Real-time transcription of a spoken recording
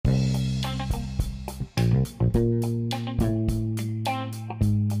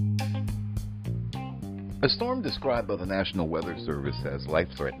A storm described by the National Weather Service as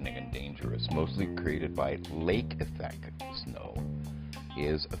life-threatening and dangerous, mostly created by lake effect snow,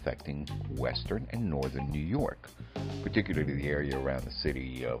 is affecting western and northern New York, particularly the area around the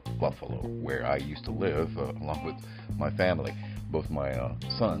city of Buffalo, where I used to live along with my family. Both my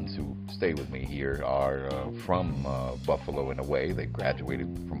sons who stay with me here are from Buffalo in a way. They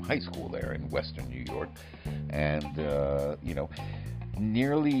graduated from high school there in western New York. And,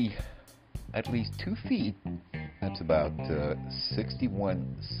 nearly at least 2 feet, that's about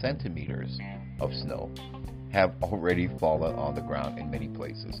 61 centimeters of snow, have already fallen on the ground in many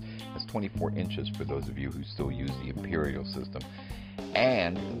places. That's 24 inches for those of you who still use the imperial system.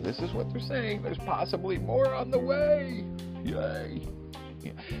 And this is what they're saying, there's possibly more on the way. Yay!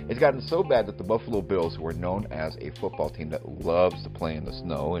 Yeah. It's gotten so bad that the Buffalo Bills, who are known as a football team that loves to play in the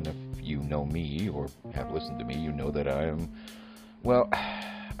snow, and if you know me or have listened to me, you know that I am, well,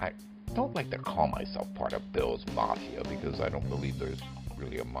 I don't like to call myself part of Bills Mafia because I don't believe there's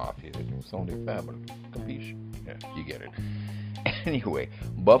really a mafia. It's only family. Capiche? Yeah, you get it. Anyway,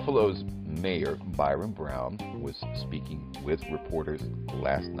 Buffalo's mayor, Byron Brown, was speaking with reporters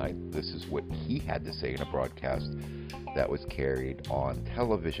last night. This is what he had to say in a broadcast that was carried on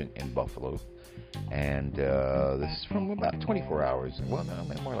television in Buffalo. And this is from about 24 hours, well,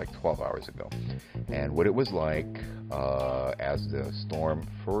 no, more like 12 hours ago. And what it was like as the storm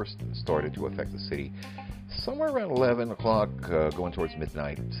first started to affect the city, somewhere around 11 o'clock, going towards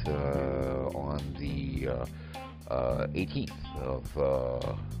midnight on the 18th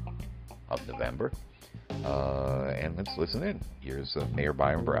of November. And let's listen in. Here's Mayor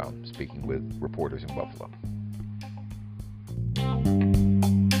Byron Brown speaking with reporters in Buffalo.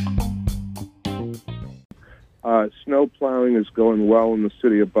 Snow plowing is going well in the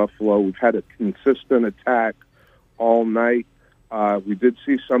city of Buffalo. We've had a consistent attack all night. We did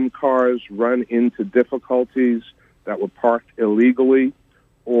see some cars run into difficulties that were parked illegally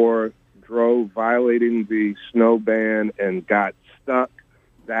or drove violating the snow ban and got stuck.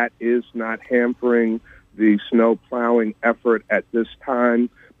 That is not hampering the snow plowing effort at this time,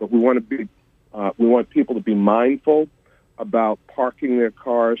 but we want people to be mindful about parking their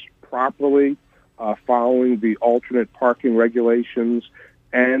cars properly, following the alternate parking regulations,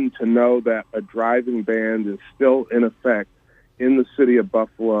 and to know that a driving ban is still in effect in the city of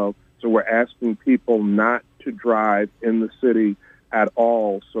Buffalo. So we're asking people not to drive in the city at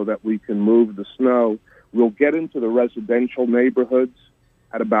all so that we can move the snow. We'll get into the residential neighborhoods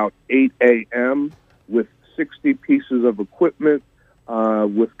at about 8 a.m. with 60 pieces of equipment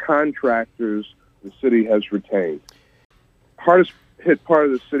with contractors the city has retained. Hardest hit part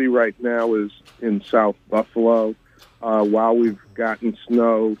of the city right now is in South Buffalo. While we've gotten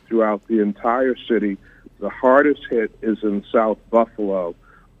snow throughout the entire city, the hardest hit is in South Buffalo,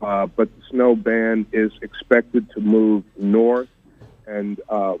 but the snow ban is expected to move north, and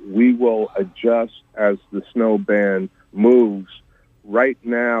we will adjust as the snow ban moves. Right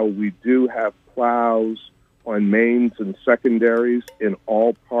now, we do have plows on mains and secondaries in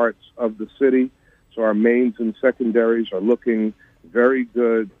all parts of the city, so our mains and secondaries are looking very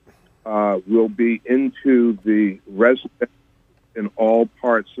good. We'll be into the residential in all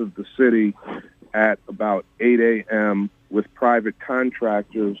parts of the city at about 8 a.m. with private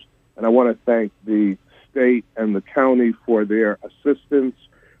contractors. And I want to thank the state and the county for their assistance.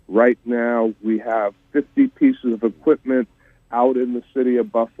 Right now, we have 50 pieces of equipment out in the city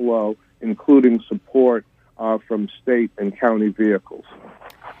of Buffalo, including support from state and county vehicles.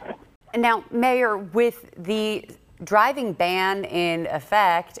 Now, Mayor, with the driving ban in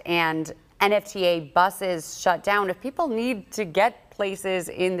effect and NFTA buses shut down, if people need to get places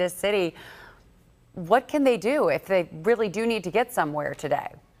in this city, what can they do if they really do need to get somewhere today?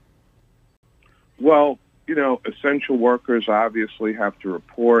 Well, essential workers obviously have to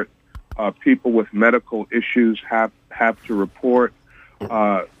report. People with medical issues have to report.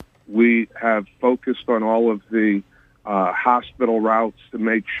 We have focused on all of the hospital routes to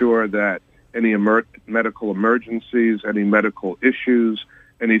make sure that any medical emergencies, any medical issues,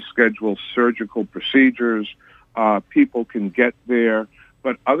 any scheduled surgical procedures, people can get there.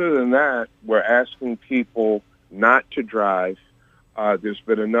 But other than that, we're asking people not to drive. There's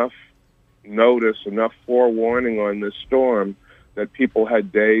been enough notice, enough forewarning on this storm that people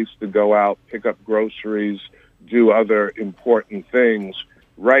had days to go out, pick up groceries, do other important things.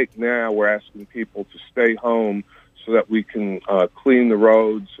 Right now, we're asking people to stay home so that we can clean the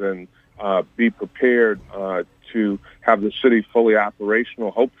roads and be prepared to have the city fully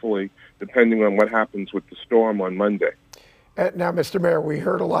operational, hopefully, depending on what happens with the storm on Monday. Now, Mr. Mayor, we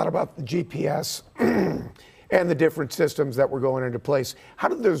heard a lot about the GPS and the different systems that were going into place. How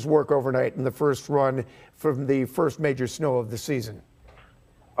did those work overnight in the first run from the first major snow of the season?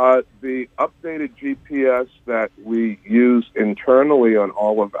 The updated GPS that we use internally on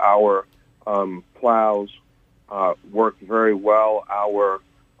all of our plows worked very well. Our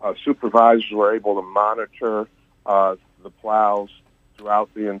supervisors were able to monitor the plows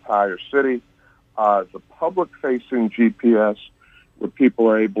throughout the entire city. The public-facing GPS, where people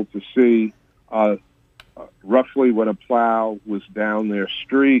are able to see roughly when a plow was down their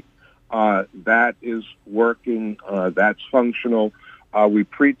street, that is working. That's functional. We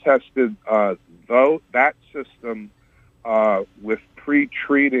pre-tested that system with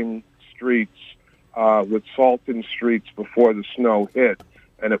pre-treating streets with salting streets before the snow hit,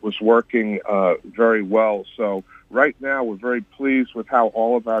 and it was working very well. So right now we're very pleased with how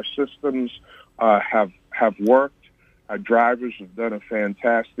all of our systems have worked. Our drivers have done a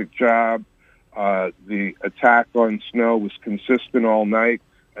fantastic job. The attack on snow was consistent all night,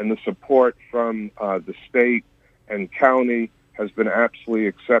 and the support from the state and county has been absolutely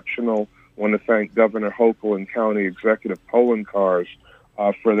exceptional. I want to thank Governor Hochul and County Executive Poloncarz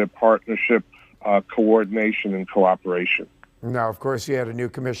for their partnership, coordination, and cooperation. Now, of course, you had a new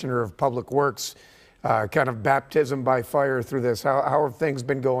Commissioner of Public Works, kind of baptism by fire through this. How have things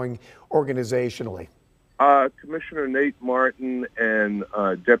been going organizationally? Commissioner Nate Martin and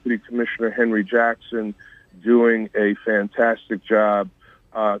Deputy Commissioner Henry Jackson doing a fantastic job.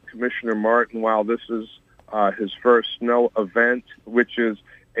 Commissioner Martin, while this is his first snow event, which is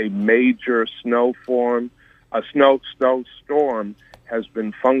a major snowstorm, has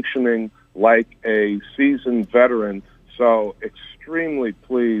been functioning like a seasoned veteran. So extremely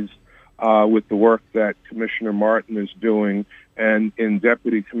pleased with the work that Commissioner Martin is doing. And in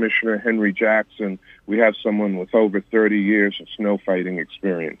Deputy Commissioner Henry Jackson, we have someone with over 30 years of snow fighting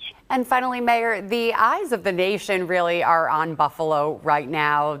experience. And finally, Mayor, the eyes of the nation really are on Buffalo right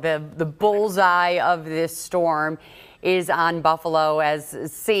now. The bullseye of this storm is on Buffalo,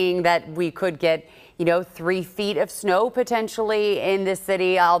 as seeing that we could get, 3 feet of snow potentially in this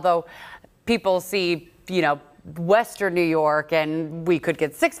city, although people see, Western New York, and we could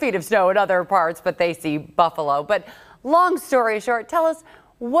get 6 feet of snow in other parts, but they see Buffalo. But long story short, tell us,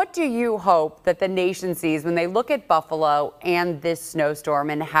 what do you hope that the nation sees when they look at Buffalo and this snowstorm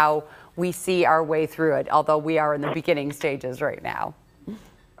and how we see our way through it, although we are in the beginning stages right now?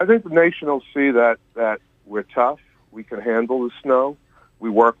 I think the nation will see that we're tough. We can handle the snow. We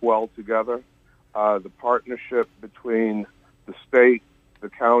work well together. The partnership between the state, the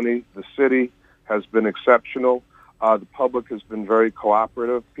county, the city has been exceptional. The public has been very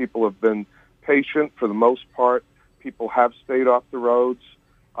cooperative. People have been patient for the most part. People have stayed off the roads.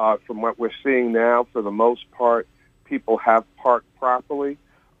 From what we're seeing now, for the most part, people have parked properly.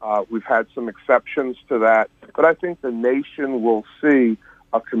 We've had some exceptions to that. But I think the nation will see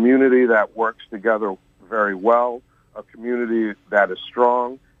a community that works together very well, a community that is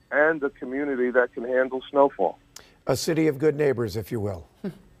strong, and a community that can handle snowfall. A city of good neighbors, if you will.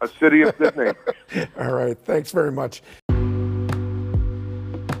 A city of good neighbors. All right. Thanks very much.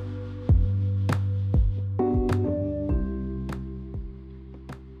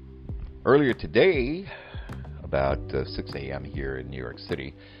 Earlier today, about 6 a.m. here in New York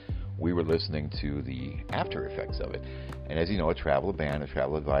City, we were listening to the after effects of it. And as you know, a travel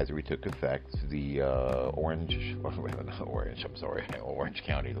advisory took effect. The Orange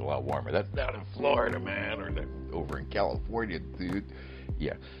County is a lot warmer. That's down in Florida, man, or over in California, dude.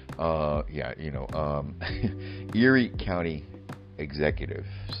 Yeah. Erie County executives,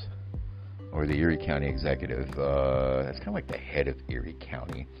 or the Erie County executive, that's kind of like the head of Erie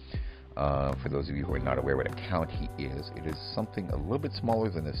County. For those of you who are not aware what a county is, it is something a little bit smaller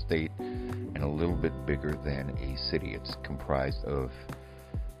than a state and a little bit bigger than a city. It's comprised of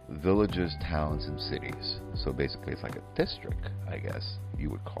villages, towns, and cities. So basically it's like a district, I guess you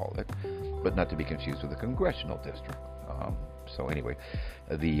would call it, but not to be confused with a congressional district. So anyway,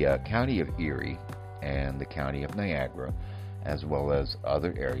 the county of Erie and the county of Niagara, as well as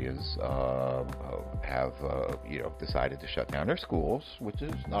other areas, have decided to shut down their schools, which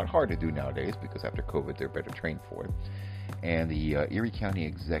is not hard to do nowadays because after COVID they're better trained for it. And the Erie County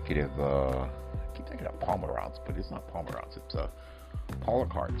executive, I keep thinking of Pomeranz, but it's not Pomeranz, it's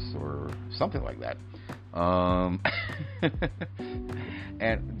Policarts or something like that.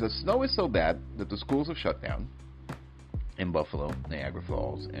 And the snow is so bad that the schools have shut down in Buffalo, Niagara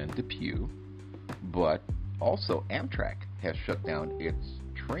Falls, and Depew, but also Amtrak has shut down its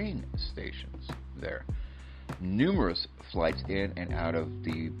train stations there. Numerous flights in and out of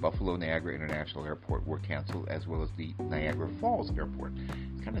the Buffalo Niagara International Airport were canceled, as well as the Niagara Falls Airport.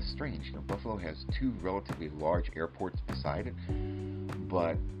 It's kind of strange. You know, Buffalo has two relatively large airports beside it,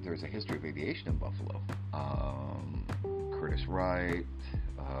 but there's a history of aviation in Buffalo. Curtiss Wright,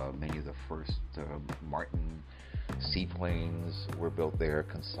 many of the first Martin seaplanes were built there.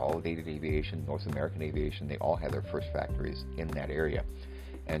 Consolidated Aviation, North American Aviation, they all had their first factories in that area.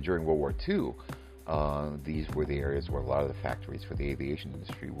 And during World War II, these were the areas where a lot of the factories for the aviation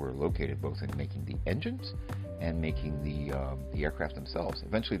industry were located, both in making the engines and making the aircraft themselves.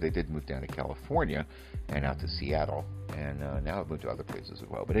 Eventually they did move down to California and out to Seattle, and now have moved to other places as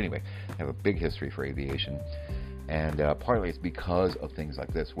well. But anyway, they have a big history for aviation, and partly it's because of things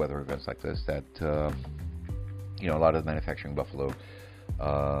like this, weather events like this, that you know, a lot of the manufacturing in Buffalo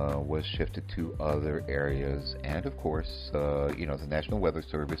was shifted to other areas. And of course, you know, the National Weather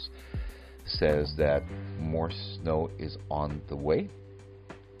Service says that more snow is on the way.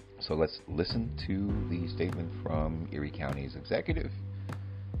 So let's listen to the statement from Erie County's executive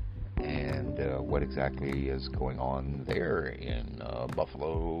and what exactly is going on there in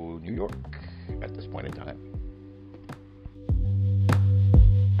Buffalo, New York at this point in time.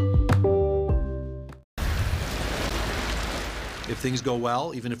 If things go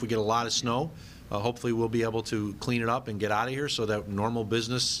well, even if we get a lot of snow, hopefully we'll be able to clean it up and get out of here so that normal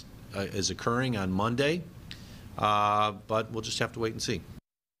business is occurring on Monday. But we'll just have to wait and see.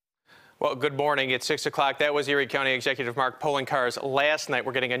 Well, good morning. It's 6 o'clock. That was Erie County Executive Mark Poloncarz last night.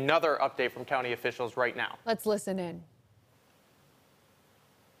 We're getting another update from county officials right now. Let's listen in.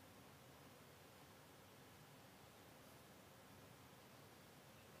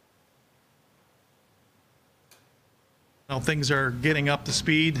 Things are getting up to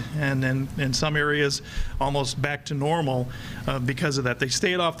speed, and in some areas almost back to normal because of that. They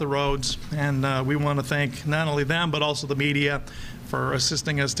stayed off the roads, and we want to thank not only them but also the media for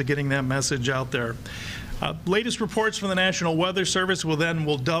assisting us to getting that message out there. Latest reports from the National Weather Service will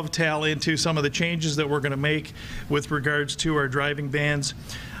dovetail into some of the changes that we're going to make with regards to our driving bans.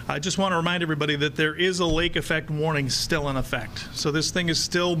 I just want to remind everybody that there is a lake effect warning still in effect. So this thing is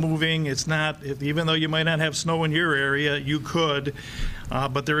still moving. It's not, even though you might not have snow in your area, you could,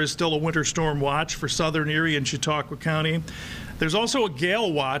 but there is still a winter storm watch for southern Erie and Chautauqua County. There's also a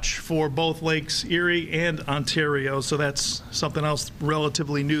gale watch for both Lakes Erie and Ontario, so that's something else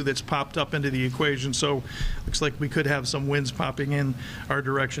relatively new that's popped up into the equation. So looks like we could have some winds popping in our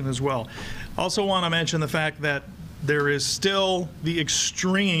direction as well. Also want to mention the fact that there is still the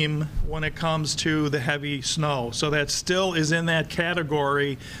extreme when it comes to the heavy snow. So that still is in that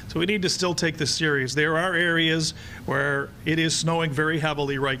category. So we need to still take this serious. There are areas where it is snowing very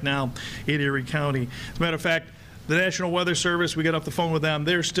heavily right now in Erie County. As a matter of fact, the National Weather Service, we got off the phone with them,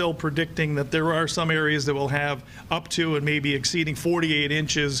 they're still predicting that there are some areas that will have up to and maybe exceeding 48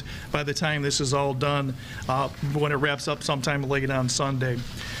 inches by the time this is all done, when it wraps up sometime late on Sunday.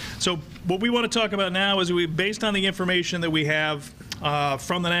 So what we want to talk about now is based on the information that we have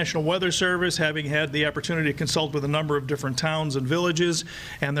from the National Weather Service, having had the opportunity to consult with a number of different towns and villages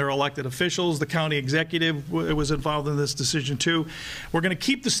and their elected officials, the county executive was involved in this decision too. We're going to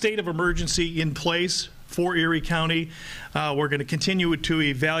keep the state of emergency in place for Erie County. We're going to continue to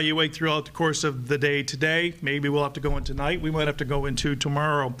evaluate throughout the course of the day today. Maybe we'll have to go in tonight. We might have to go into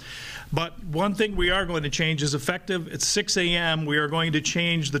tomorrow. But one thing we are going to change is effective at 6 a.m. we are going to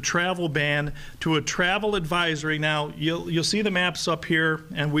change the travel ban to a travel advisory. Now, you'll see the maps up here,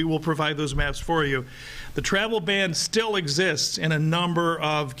 and we will provide those maps for you. The travel ban still exists in a number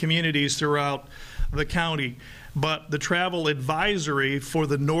of communities throughout the county, but the travel advisory for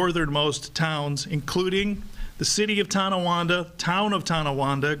the northernmost towns, including the city of Tonawanda, town of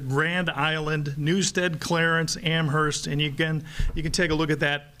Tonawanda, Grand Island, Newstead, Clarence, Amherst, and you can take a look at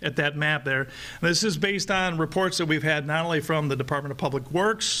that map there. This is based on reports that we've had not only from the Department of Public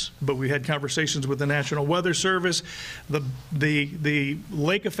Works, but we had conversations with the National Weather Service. The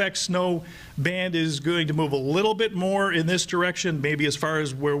lake effect snow band is going to move a little bit more in this direction, maybe as far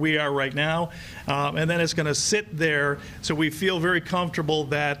as where we are right now, and then it's going to sit there. So we feel very comfortable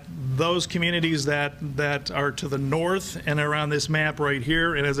that those communities that are to the north and around this map right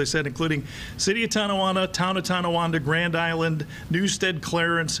here, and as I said, including City of Tonawanda, Town of Tonawanda, Grand Island, Newstead,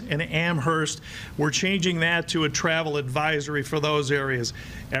 Clarence, and Amherst, we're changing that to a travel advisory for those areas.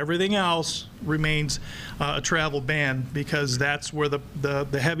 Everything else remains a travel ban because that's where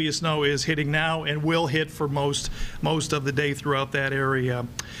the heaviest snow is hitting now and will hit for most of the day throughout that area.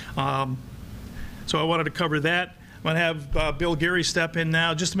 So I wanted to cover that. I'm going to have Bill Geary step in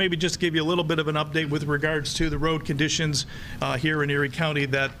now, just to give you a little bit of an update with regards to the road conditions here in Erie County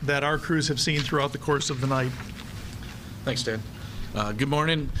that our crews have seen throughout the course of the night. Thanks, Dan. Good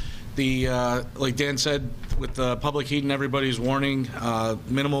morning. Like Dan said, with the public heat and everybody's warning,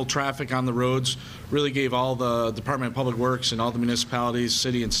 minimal traffic on the roads really gave all the Department of Public Works and all the municipalities,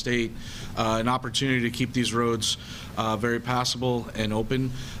 city and state, an opportunity to keep these roads very passable and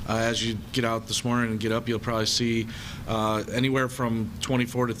open. As you get out this morning and get up, you'll probably see anywhere from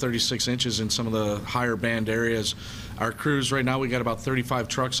 24 to 36 inches in some of the higher band areas. Our crews right now, we got about 35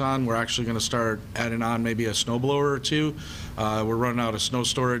 trucks on. We're actually going to start adding on maybe a snowblower or two. We're running out of snow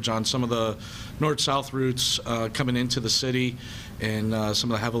storage on some of the north-south routes coming into the city and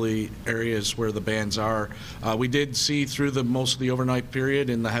some of the heavily areas where the bands are. We did see through most of the overnight period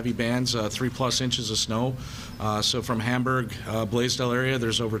in the heavy bands 3+ inches of snow. So from Hamburg, Blaisdell area,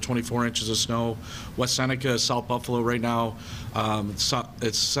 there's over 24 inches of snow. West Seneca, South Buffalo right now,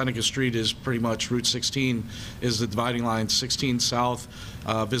 Seneca Street is pretty much Route 16 is the dividing line. 16 south,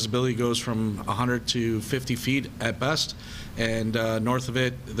 visibility goes from 100 to 50 feet at best. And north of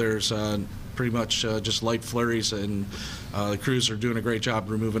it, there's pretty much just light flurries, and the crews are doing a great job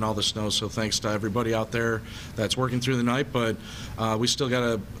removing all the snow, so thanks to everybody out there that's working through the night. But we still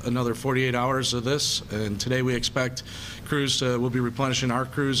got another 48 hours of this, and today we expect crews we'll be replenishing our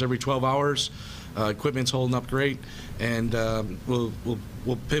crews every 12 hours. Equipment's holding up great, and we'll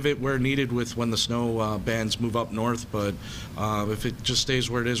pivot where needed with when the snow bands move up north. But if it just stays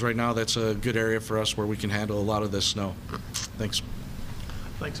where it is right now, that's a good area for us where we can handle a lot of this snow. Thanks.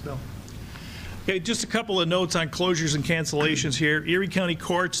 Thanks, Bill. Okay, just a couple of notes on closures and cancellations here. Erie County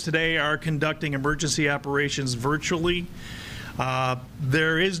courts today are conducting emergency operations virtually.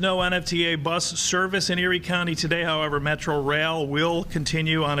 There is no NFTA bus service in Erie County today. However, Metro Rail will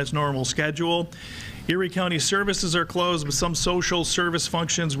continue on its normal schedule. Erie County services are closed, but some social service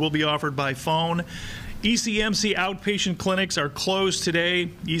functions will be offered by phone. ECMC outpatient clinics are closed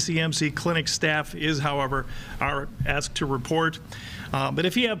today. ECMC clinic staff is, however, are asked to report. But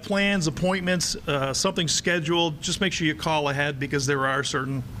if you have plans, appointments, something scheduled, just make sure you call ahead, because there are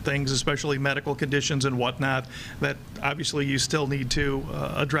certain things, especially medical conditions and whatnot, that obviously you still need to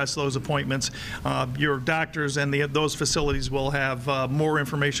address those appointments. Your doctors and those facilities will have more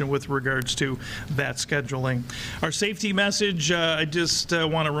information with regards to that scheduling. Our safety message, I just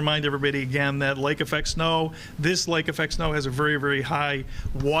want to remind everybody again that lake effect snow, this lake effect snow has a very, very high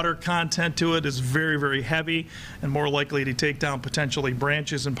water content to it. It's very, very heavy and more likely to take down potentially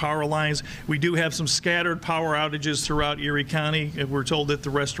branches and power lines. We do have some scattered power outages throughout Erie County, and we're told that the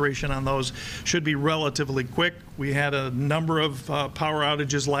restoration on those should be relatively quick. We had a number of power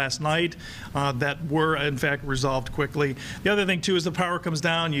outages last night that were in fact resolved quickly. The other thing too is the power comes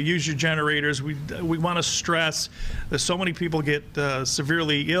down, you use your generators. We want to stress that so many people get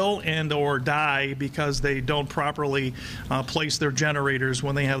severely ill and or die because they don't properly place their generators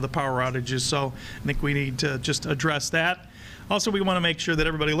when they have the power outages. So I think we need to just address that. Also, we want to make sure that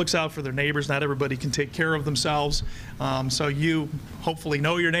everybody looks out for their neighbors. Not everybody can take care of themselves. So you hopefully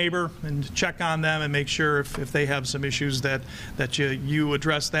know your neighbor and check on them and make sure if they have some issues that you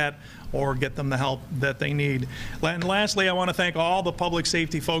address that or get them the help that they need. And lastly, I want to thank all the public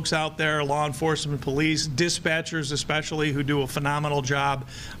safety folks out there, law enforcement, police, dispatchers especially, who do a phenomenal job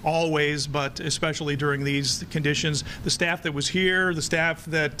always, but especially during these conditions. The staff that was here, the staff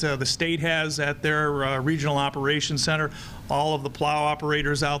that the state has at their regional operations center, all of the plow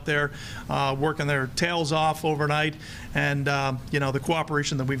operators out there working their tails off overnight, and the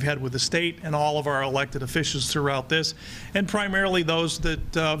cooperation that we've had with the state and all of our elected officials throughout this, and primarily those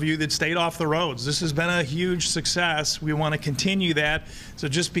of you that stayed off the roads. This has been a huge success. We want to continue that. So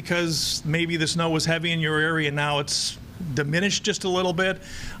just because maybe the snow was heavy in your area, now it's diminished just a little bit,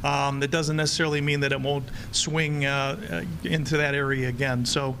 that doesn't necessarily mean that it won't swing into that area again.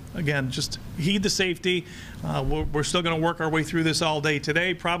 So again, just heed the safety. We're still going to work our way through this all day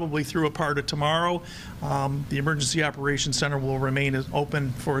today, probably through a part of tomorrow. The Emergency Operations Center will remain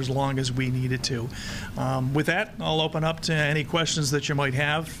open for as long as we need it to. With that, I'll open up to any questions that you might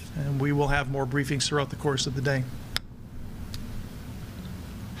have, and we will have more briefings throughout the course of the day.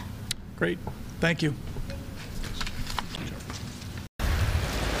 Great. Thank you.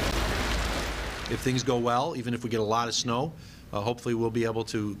 If things go well, even if we get a lot of snow, hopefully we'll be able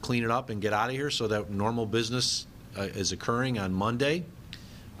to clean it up and get out of here so that normal business is occurring on Monday.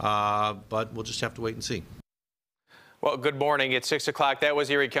 But we'll just have to wait and see. Well, good morning. It's 6 o'clock. That was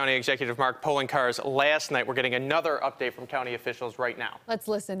Erie County Executive Mark Poloncarz last night. We're getting another update from county officials right now. Let's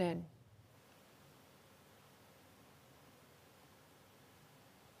listen in.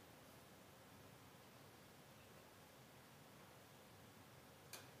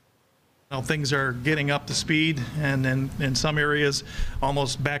 Now things are getting up to speed, and in some areas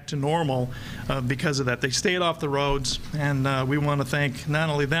almost back to normal because of that. They stayed off the roads, and we want to thank not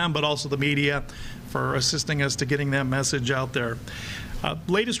only them but also the media for assisting us to getting that message out there.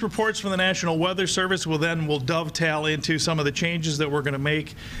 Latest reports from the National Weather Service will dovetail into some of the changes that we're going to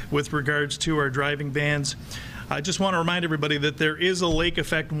make with regards to our driving bans. I just want to remind everybody that there is a lake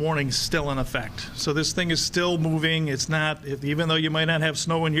effect warning still in effect. So this thing is still moving. It's not, even though you might not have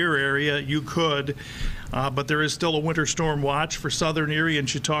snow in your area, you could, but there is still a winter storm watch for southern Erie and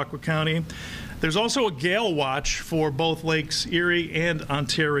Chautauqua County. There's also a gale watch for both Lakes Erie and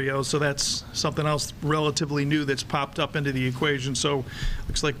Ontario, so that's something else relatively new that's popped up into the equation. So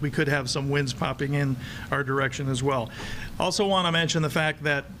looks like we could have some winds popping in our direction as well. Also want to mention the fact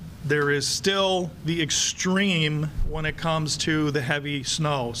that there is still the extreme when it comes to the heavy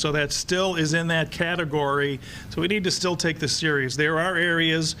snow. So that still is in that category. So we need to still take this serious. There are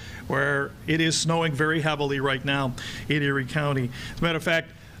areas where it is snowing very heavily right now in Erie County. As a matter of fact,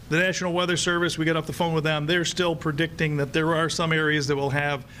 the National Weather Service, we got off the phone with them, they're still predicting that there are some areas that will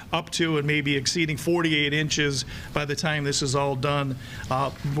have up to and maybe exceeding 48 inches by the time this is all done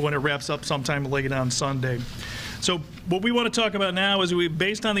when it wraps up sometime late on Sunday. So what we want to talk about now is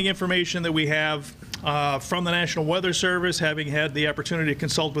based on the information that we have from the National Weather Service, having had the opportunity to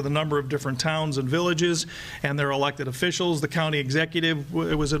consult with a number of different towns and villages and their elected officials. The county executive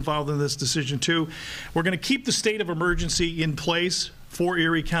was involved in this decision too. We're going to keep the state of emergency in place for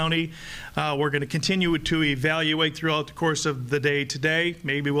Erie County. We're going to continue to evaluate throughout the course of the day today.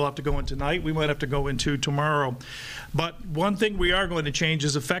 Maybe we'll have to go in tonight. We might have to go into tomorrow. But one thing we are going to change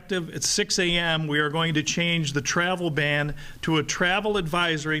is effective at 6 a.m. we are going to change the travel ban to a travel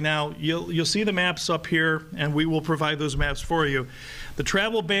advisory. Now, you'll see the maps up here, and we will provide those maps for you. The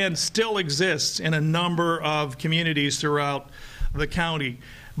travel ban still exists in a number of communities throughout the county,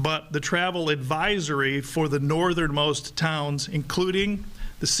 but the travel advisory for the northernmost towns, including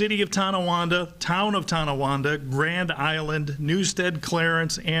the city of Tonawanda, town of Tonawanda, Grand Island, Newstead,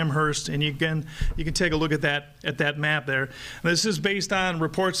 Clarence, Amherst, and you can take a look at that map there. And this is based on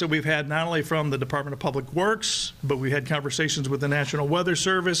reports that we've had not only from the Department of Public Works, but we had conversations with the National Weather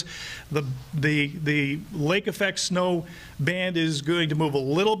Service. The lake effect snow band is going to move a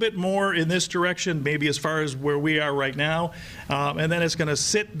little bit more in this direction, maybe as far as where we are right now, and then it's going to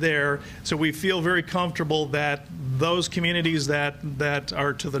sit there. So we feel very comfortable that those communities that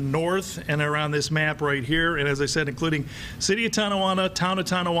are to the north and around this map right here, and as I said, including City of Tonawanda, Town of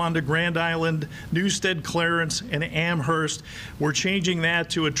Tonawanda, Grand Island, Newstead, Clarence, and Amherst, we're changing that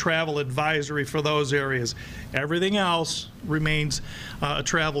to a travel advisory for those areas. Everything else remains a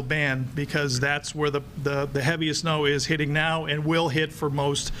travel ban because that's where the heaviest snow is hitting now and will hit for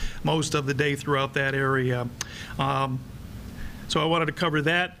most of the day throughout that area. So I wanted to cover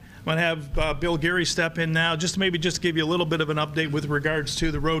that. I'm going to have Bill Geary step in now just to give you a little bit of an update with regards to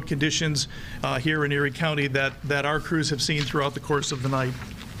the road conditions here in Erie County that our crews have seen throughout the course of the night.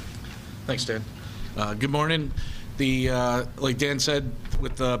 Thanks, Dan. Good morning. Like Dan said,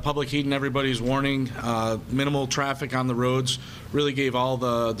 with the public heat and everybody's warning, minimal traffic on the roads really gave all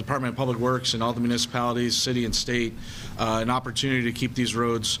the Department of Public Works and all the municipalities, city and state, an opportunity to keep these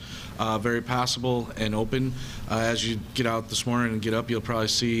roads very passable and open. As you get out this morning and get up, you'll probably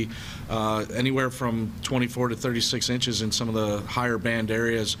see anywhere from 24 to 36 inches in some of the higher band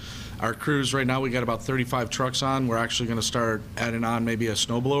areas. Our crews right now, we got about 35 trucks on. We're actually going to start adding on maybe a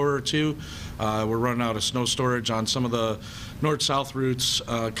snowblower or two. We're running out of snow storage on some of the north-south routes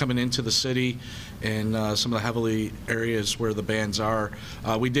coming into the city and some of the heavily areas where the bands are.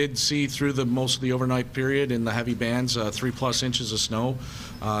 We did see through most of the overnight period in the heavy bands 3+ inches of snow.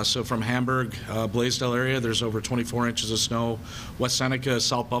 So from Hamburg, Blaisdell area, there's over 24 inches of snow. West Seneca,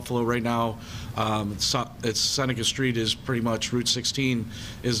 South Buffalo right now, it's Seneca Street is pretty much Route 16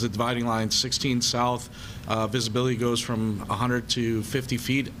 is the dividing line. 16 south, visibility goes from 100 to 50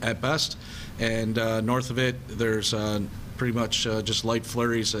 feet at best, and north of it there's pretty much just light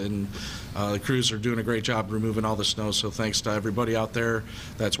flurries, and the crews are doing a great job removing all the snow, so thanks to everybody out there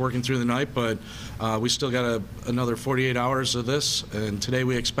that's working through the night. But we still got another 48 hours of this, and today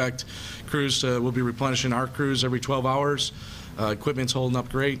we expect crews we'll be replenishing our crews every 12 hours. Equipment's holding up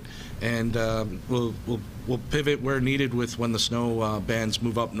great, and we'll pivot where needed with when the snow bands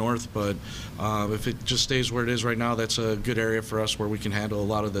move up north. But if it just stays where it is right now, that's a good area for us where we can handle a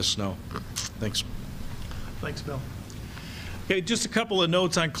lot of this snow. Thanks. Thanks, Bill. Okay, just a couple of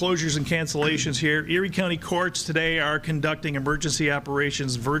notes on closures and cancellations here. Erie County courts today are conducting emergency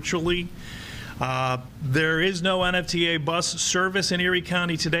operations virtually. There is no NFTA bus service in Erie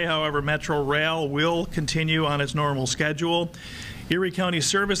County today. However, Metro Rail will continue on its normal schedule. Erie County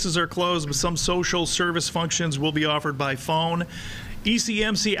services are closed, but some social service functions will be offered by phone.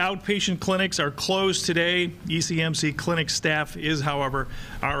 ECMC outpatient clinics are closed today. ECMC clinic staff is, however,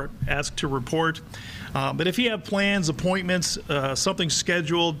 are asked to report. But if you have plans, appointments, something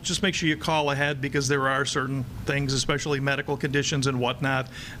scheduled, just make sure you call ahead, because there are certain things, especially medical conditions and whatnot,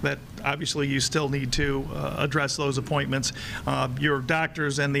 that obviously you still need to address those appointments. Your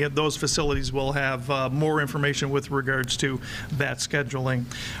doctors and those facilities will have more information with regards to that scheduling.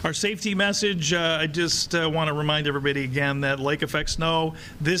 Our safety message, I just want to remind everybody again that lake effect snow,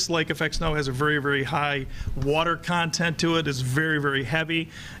 this lake effect snow has a very, very high water content to it. It's very, very heavy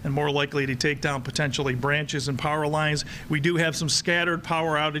and more likely to take down potentially branches and power lines. We do have some scattered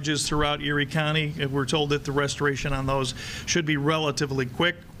power outages throughout Erie County. We're told that the restoration on those should be relatively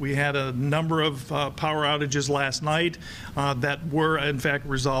quick. We had a number of power outages last night that were, in fact,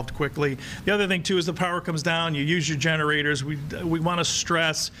 resolved quickly. The other thing, too, is the power comes down, you use your generators. We want to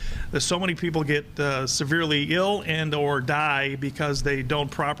stress that so many people get severely ill and or die because they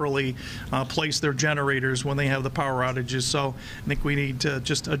don't properly place their generators when they have the power outages. So I think we need to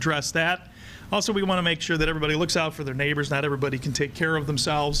just address that. Also, we want to make sure that everybody looks out for their neighbors. Not everybody can take care of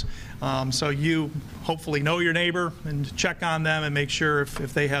themselves. So you hopefully know your neighbor and check on them and make sure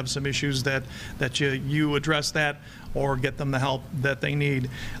if they have some issues that you address that or get them the help that they need.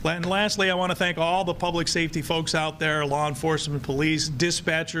 And lastly, I want to thank all the public safety folks out there, law enforcement, police,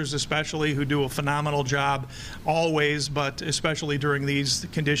 dispatchers especially, who do a phenomenal job always, but especially during these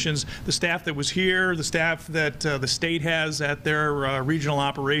conditions. The staff that was here, the staff that the state has at their regional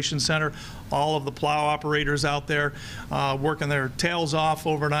operations center, all of the plow operators out there working their tails off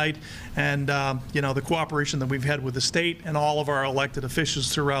overnight, and you know, the cooperation that we've had with the state and all of our elected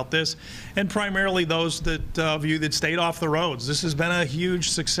officials throughout this, and primarily those that of you that stayed off the roads. This has been a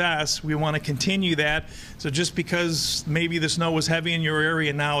huge success. We want to continue that. So just because maybe the snow was heavy in your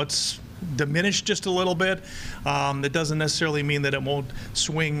area, now it's diminished just a little bit, it doesn't necessarily mean that it won't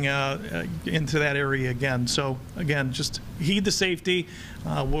swing into that area again. So again, just heed the safety.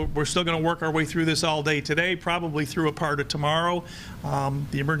 We're still going to work our way through this all day today, probably through a part of tomorrow.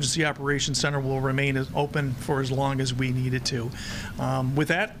 The Emergency Operations Center will remain open for as long as we need it to. With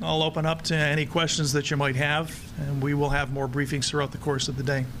that, I'll open up to any questions that you might have, and we will have more briefings throughout the course of the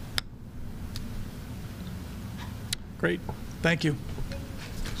day. Great. Thank you.